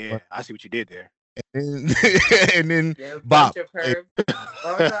 Oh yeah, I see what you did there. And then Bop.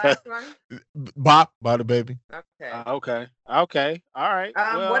 What was the last one? Bop by the Baby. Okay. Okay. All right.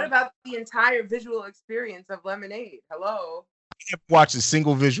 What about the entire visual experience of Lemonade? Hello. I haven't watched a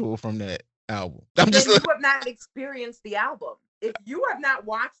single visual from that album. You have not experienced the album. If you have not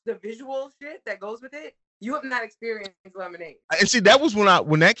watched the visual shit that goes with it, you have not experienced Lemonade. And see, that was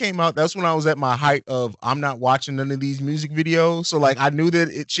when that came out. That's when I was at my height of I'm not watching none of these music videos. So like I knew that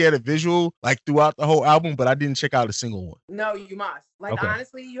it shared a visual like throughout the whole album, but I didn't check out a single one. No, you must. Like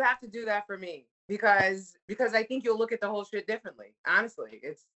honestly, you have to do that for me because I think you'll look at the whole shit differently. Honestly,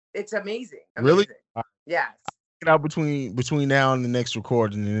 it's amazing. Really? Yes. It out between now and the next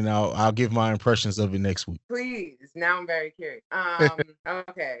recording, and then I'll give my impressions of it next week. Please. Now I'm very curious.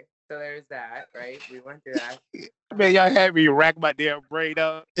 Okay. So there's that, right? We went through that. Man, y'all had me rack my damn brain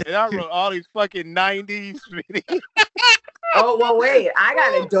up. And I wrote all these fucking 90s videos. Oh, well, wait. I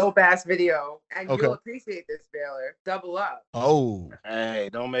got a dope ass video, and Okay. you'll appreciate this, Baylor. Double up. Oh, Hey,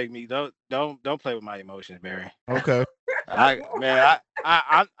 don't make me don't play with my emotions, Barry. okay. I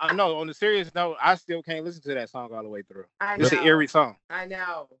know. On the serious note, I still can't listen to that song all the way through. I know. It's an eerie song. I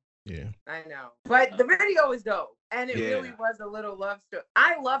know. Yeah. I know. But the video was dope. And it Yeah. really was a little love story.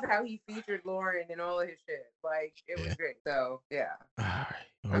 I love how he featured Lauren in all of his shit. Like, it was great. So, yeah. All right.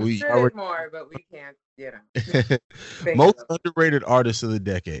 I'm We sure already- there's more, but we can't, think Most of. underrated artists of the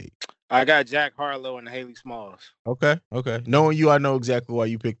decade. I got Jack Harlow and Haley Smalls. Okay. Knowing you, I know exactly why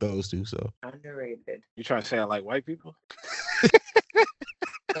you picked those two. So Underrated. You trying to say I like white people?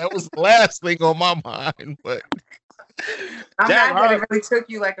 that was the last thing on my mind. But I'm Jack mad that Harlow- it really took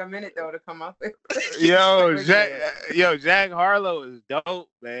you like a minute, though, to come up with. Jack Harlow is dope,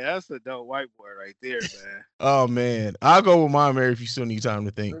 man. That's a dope white boy right there, man. oh man, I'll go with mine, Mary, if you still need time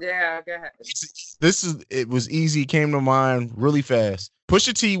to think. Yeah, go ahead. It was easy, came to mind really fast.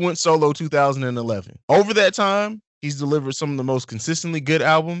 Pusha T went solo 2011. Over that time, he's delivered some of the most consistently good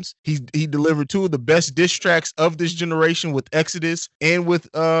albums. He delivered two of the best diss tracks of this generation with Exodus and with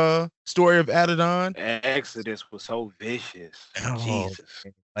Story of Adidon. Exodus was so vicious. Oh, Jesus.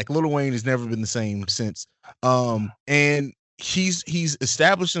 Like Lil Wayne has never been the same since. And he's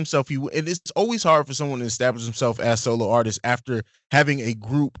established himself. And it's always hard for someone to establish himself as solo artist after having a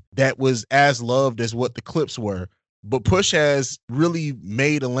group that was as loved as what the Clips were. But Push has really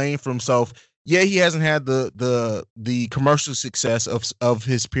made a lane for himself. Yeah, he hasn't had the commercial success of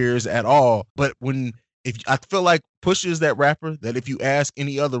his peers at all. But if I feel like Push is that rapper that if you ask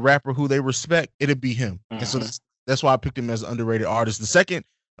any other rapper who they respect, it'd be him. And so that's why I picked him as an underrated artist. The second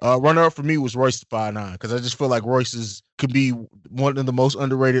runner up for me was Royce da 5'9", because I just feel like Royce could be one of the most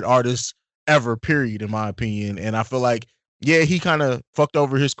underrated artists ever, period, in my opinion. And I feel like, yeah, he kind of fucked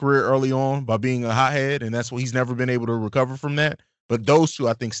over his career early on by being a hothead, and that's why he's never been able to recover from that. But those two,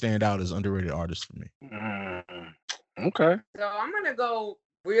 I think, stand out as underrated artists for me. Okay. So I'm going to go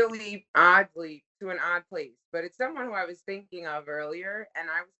really oddly to an odd place, but it's someone who I was thinking of earlier, and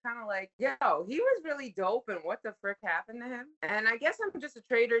I was kind of like, yo, he was really dope, and what the frick happened to him? And I guess I'm just a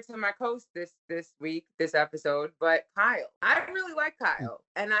traitor to my coast this episode, but Kyle. I really like Kyle,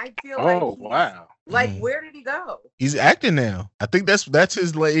 and I feel wow. Like, where did he go? He's acting now. I think that's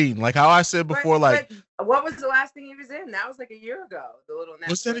his lane. Like how I said before, but what was the last thing he was in? That was like a year ago. The little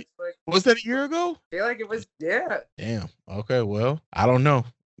Netflix. Was that a year ago? I feel like it was, yeah. Damn. Okay, well, I don't know.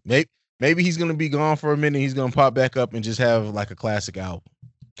 Maybe he's gonna be gone for a minute. He's gonna pop back up and just have like a classic album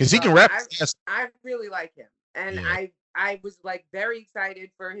because he can rap. I really like him, and yeah. I was like very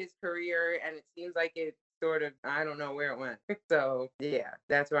excited for his career, and it seems like it sort of, I don't know where it went. So yeah,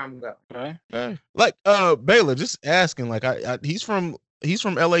 that's where I'm going. Okay. Like Baylor, just asking. Like he's from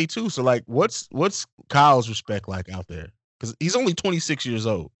LA too. So like, what's Kyle's respect like out there? Because he's only 26 years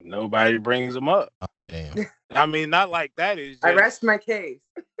old. Nobody brings him up. Oh, damn. I mean, not like that. It's just, I rest my case.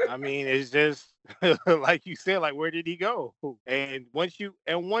 I mean, it's just like you said, like, where did he go? And once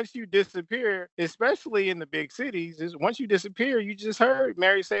you disappear, especially in the big cities, once you disappear, you just heard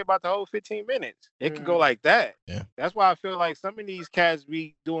Mary say about the whole 15 minutes. It can go like that. Yeah. That's why I feel like some of these cats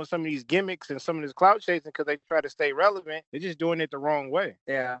be doing some of these gimmicks and some of this clout chasing because they try to stay relevant. They're just doing it the wrong way.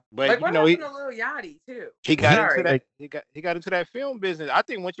 Yeah. But like, you know, what happened to Lil Yachty too? He got into that. He got into that film business. I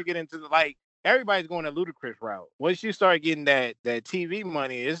think once you get into everybody's going a Ludacris route. Once you start getting that TV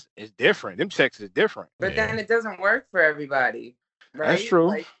money, it's different. Them checks is different. But then it doesn't work for everybody, right? That's true.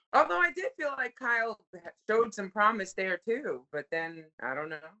 Like, although I did feel like Kyle showed some promise there too, but then I don't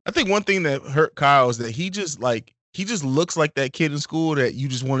know. I think one thing that hurt Kyle is that he just looks like that kid in school that you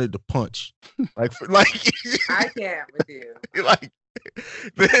just wanted to punch. like I can't with you. Like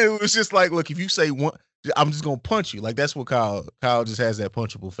it was just like, look, if you say one, I'm just gonna punch you. Like that's what Kyle just has that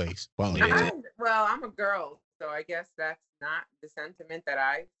punchable face. Well, I'm a girl, so I guess that's not the sentiment that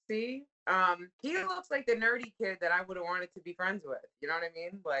I see. He looks like the nerdy kid that I would have wanted to be friends with. You know what I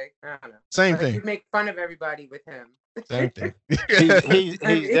mean? Like, I don't know. Same thing. You make fun of everybody with him. Same thing. he's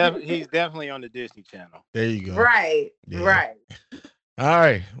definitely on the Disney Channel. There you go. Right. Yeah. Right. All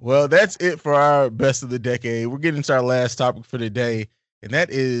right. Well, that's it for our best of the decade. We're getting to our last topic for the day, and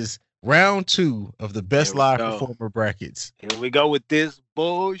that is round 2 of the best live performer brackets. Here we go with this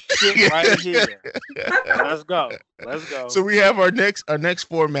bullshit right here. Let's go. So we have our next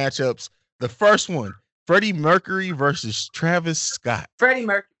 4 matchups. The first one, Freddie Mercury versus Travis Scott. Freddie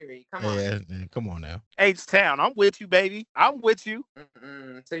Mercury. Come on. Yeah, man, come on now. H-Town. I'm with you, baby. I'm with you.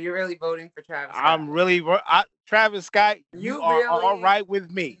 So you're really voting for Travis Scott? I'm really Travis Scott. You are really, all right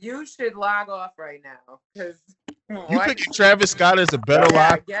with me. You should log off right now because you picking Travis Scott as a better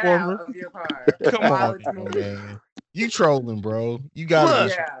live get performer? Out of your car. Come on, man. You trolling, bro. You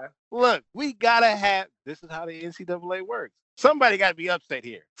gotta. Look, we gotta have. This is how the NCAA works. Somebody got to be upset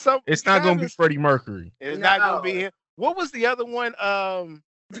here. So it's not gonna be Freddie Mercury. It's not gonna be him. What was the other one? Was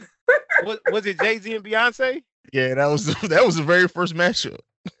it Jay-Z and Beyonce? Yeah, that was the very first matchup.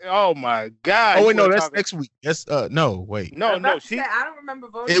 Oh my God! Oh wait, no, that's next week. That's no, wait. No. I don't remember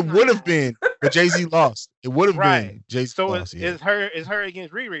voting. It would have been, but Jay-Z lost. It would have been Jay-Z. So lost, it's her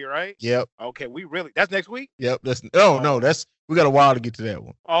against Riri, right? Yep. Okay, that's next week. Yep. No, that's we got a while to get to that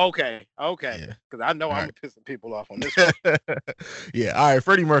one. Okay. Because I know I'm pissing people off on this one. Yeah. All right,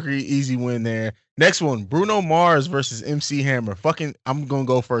 Freddie Mercury, easy win there. Next one, Bruno Mars versus MC Hammer. I'm gonna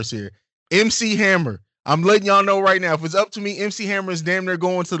go first here. MC Hammer. I'm letting y'all know right now. If it's up to me, MC Hammer is damn near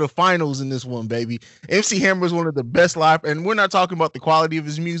going to the finals in this one, baby. MC Hammer is one of the best live, and we're not talking about the quality of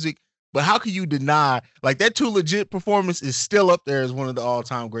his music, but how can you deny that Too Legit performance is still up there as one of the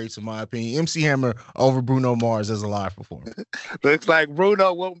all-time greats in my opinion. MC Hammer over Bruno Mars as a live performer. Looks like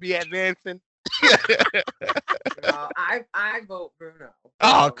Bruno won't be advancing. I vote Bruno.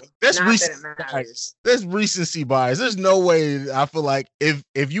 Oh, that's recency bias. That's recency bias. There's no way I feel like if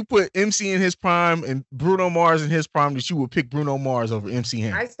you put MC in his prime and Bruno Mars in his prime, that you would pick Bruno Mars over MC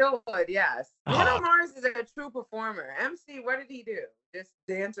Hammer. I still would, yes. Bruno Mars is a true performer. MC, what did he do? Just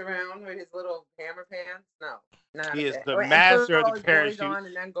dance around with his little hammer pants? No. He is the master of the parachute.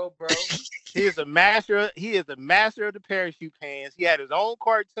 And then go broke. He is the master of the parachute pants. He had his own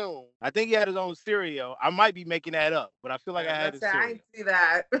cartoon. I think he had his own cereal. I might be making that up, but I feel like I had his cereal. I didn't see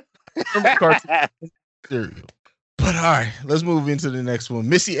that. Cereal. But all right, let's move into the next one.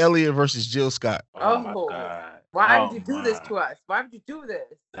 Missy Elliott versus Jill Scott. Oh my God. Why would you do this to us? Why would you do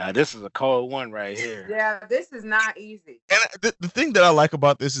this? This is a cold one right here. Yeah, this is not easy. And the thing that I like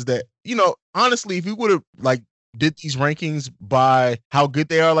about this is that, honestly, if we would have did these rankings by how good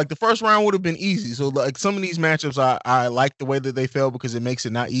they are, the first round would have been easy. So some of these matchups, I like the way that they fell because it makes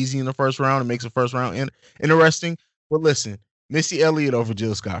it not easy in the first round. It makes the first round interesting. But listen, Missy Elliott over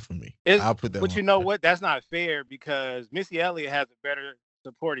Jill Scott for me. I'll put that. But you know what? That's not fair because Missy Elliott has a better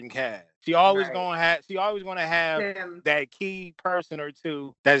supporting cast. She always gonna have that key person or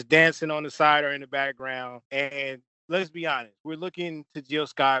two that's dancing on the side or in the background. And let's be honest, we're looking to Jill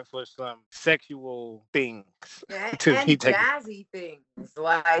Scott for some sexual things. And jazzy things.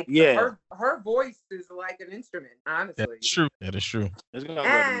 Her voice is like an instrument, honestly. That is true. Let's go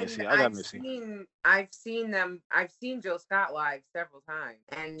to Missy. I got Missy. I've seen Jill Scott live several times.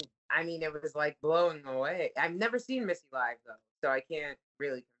 And I mean, it was blowing away. I've never seen Missy live though, so I can't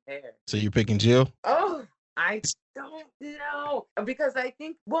really compare. So you're picking Jill? Oh, I don't know because I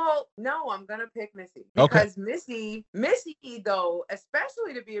think. Well, no, I'm gonna pick Missy because Missy though,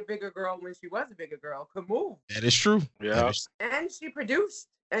 especially to be a bigger girl when she was a bigger girl, could move. That is true. Yeah, and she produced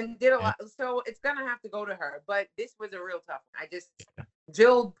and did a lot, so it's gonna have to go to her. But this was a real tough one.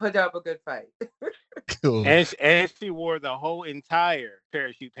 Jill put up a good fight. Cool. And she wore the whole entire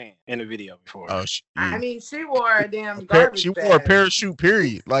parachute pants in the video before. Oh, I mean, she wore a damn garbage She wore a parachute,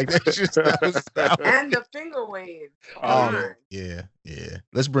 period. That's just and the finger waves. Oh, yeah.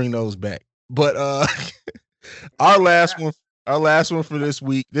 Let's bring those back. But our last one for this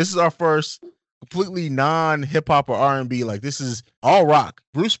week. This is our first completely non-hip hop or R&B. This is all rock.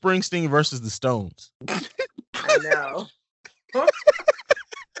 Bruce Springsteen versus the Stones. I know.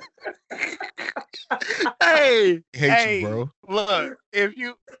 Hey, you, bro. Look, I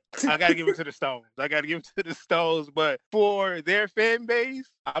gotta give it to the Stones. But for their fan base,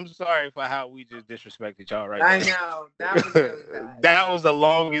 I'm sorry for how we just disrespected y'all right now. I know. That was really bad. That was the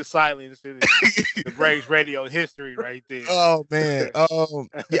longest silence in the Breaks Radio history right there. Oh man.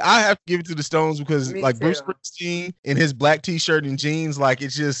 Yeah, I have to give it to the Stones because Bruce Springsteen in his black t-shirt and jeans,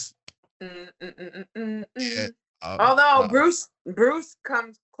 it's just yeah. Although Bruce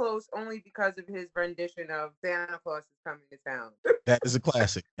comes close only because of his rendition of Santa Claus is Coming to Town. That is a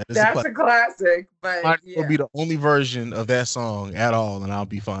classic. That's a classic, but might will be the only version of that song at all, and I'll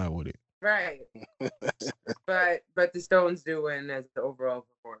be fine with it. Right. but the Stones do win as the overall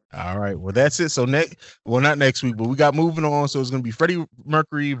performance. All right. Well, that's it. So not next week, but we got moving on. So it's gonna be Freddie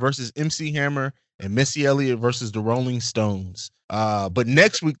Mercury versus MC Hammer and Missy Elliott versus the Rolling Stones. But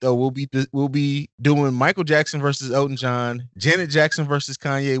next week though, we'll be doing Michael Jackson versus Elton John, Janet Jackson versus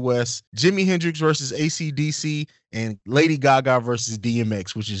Kanye West, Jimi Hendrix versus AC/DC, and Lady Gaga versus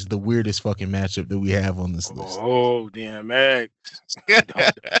DMX, which is the weirdest fucking matchup that we have on this list. Oh, DMX!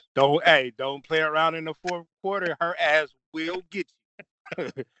 Don't play around in the fourth quarter. Her ass will get you.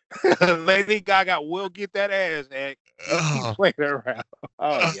 Lady Gaga will get that ass, and keep playing around.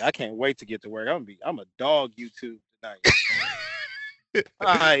 Oh yeah, I can't wait to get to work. I'm a dog YouTube tonight.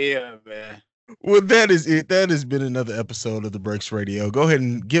 Yeah, man. Well, that is it. That has been another episode of the Breaks Radio. Go ahead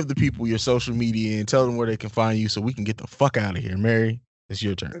and give the people your social media and tell them where they can find you so we can get the fuck out of here. Mary, it's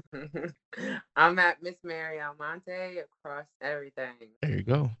your turn. I'm at Miss Mary Almonte across everything. There you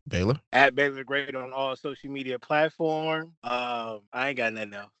go. Baylor? At Baylor the Great on all social media platforms. I ain't got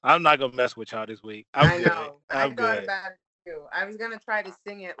nothing else. I'm not going to mess with y'all this week. I know. I thought about it too. I was going to try to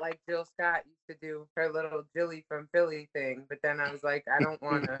sing it like Jill Scott used to do her little Jilly from Philly thing, but then I was like, I don't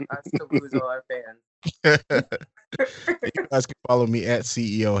want us to lose all our fans. You guys can follow me at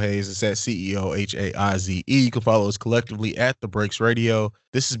CEO Hayes. It's at CEOHAIZE. You can follow us collectively at The Breaks Radio.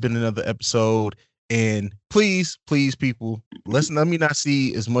 This has been another episode. And please, people, let me not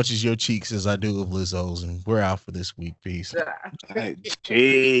see as much as your cheeks as I do of Lizzo's. And we're out for this week. Peace.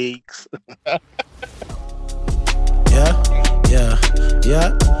 Cheeks. Yeah.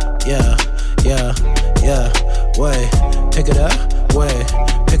 Way, pick it up. Way,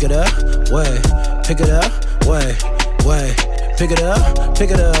 pick it up. Way, pick it up. Way. Pick it up.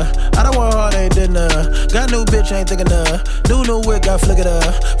 I don't want hard, ain't did none. Got new bitch, ain't thinking none. New whip, got flick it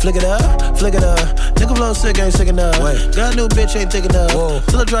up. Nigga flow sick, ain't sick enough. Got new bitch, ain't thinking enough.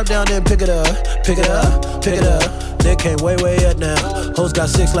 Till I drop down, then pick it up. They came way up now. Hoes got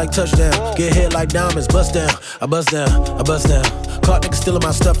 6 like touchdown. Get hit like diamonds, bust down. I bust down. Caught niggas stealing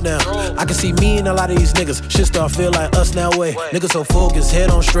my stuff now. I can see me and a lot of these niggas. Shit start feel like us now, way. Niggas so focused, head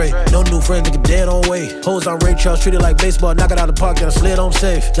on straight. No new friends, nigga dead on way. Hoes on Ray Charles, treated like baseball. Knock it out the park, then I slid on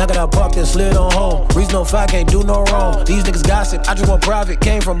safe. Knock it out park, then slid on home. Reason no fact, can't do no wrong. These niggas gossip, I just want private.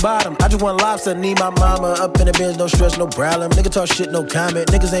 Came from bottom, I just want lobster. Need my mama up in the bins, no stress, no problem. Nigga talk shit, no comment.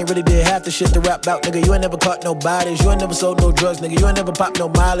 Niggas ain't really did half the shit to rap about, nigga. You ain't never caught no bodies. You ain't never sold no drugs, nigga. You ain't never popped no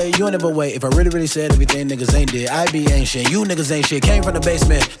mileage. You ain't never wait. If I really said everything niggas ain't did, I be ain't shit. You niggas ain't shit. Came from the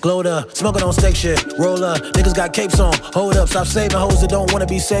basement, glowed up, smoking on steak shit. Roll up, niggas got capes on. Hold up, stop saving hoes that don't wanna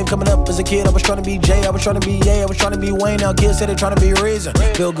be saved. Coming up as a kid, I was trying to be Jay, I was trying to be Ye, I was trying to be Wayne. Now kids say they trying to be Reason.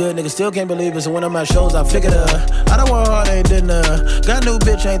 Feel good, niggas still can't believe it. So when I'm at shows, I flick it up. I don't want hard, ain't did none. Got new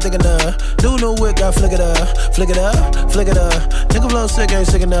bitch, ain't thinking none. New whip, got flick it up. Nigga flow sick, ain't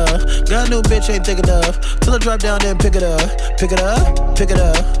sick enough. Got new bitch, ain't thick enough. Till I drop down, then pick it up.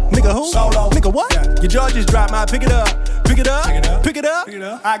 Nigga who? Solo. Nigga what? Yeah. Your jaw just dropped, my pick it up.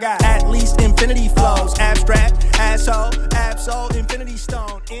 I got at least infinity flows. Abstract, asshole, absol, infinity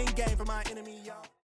stone. In game for my enemies.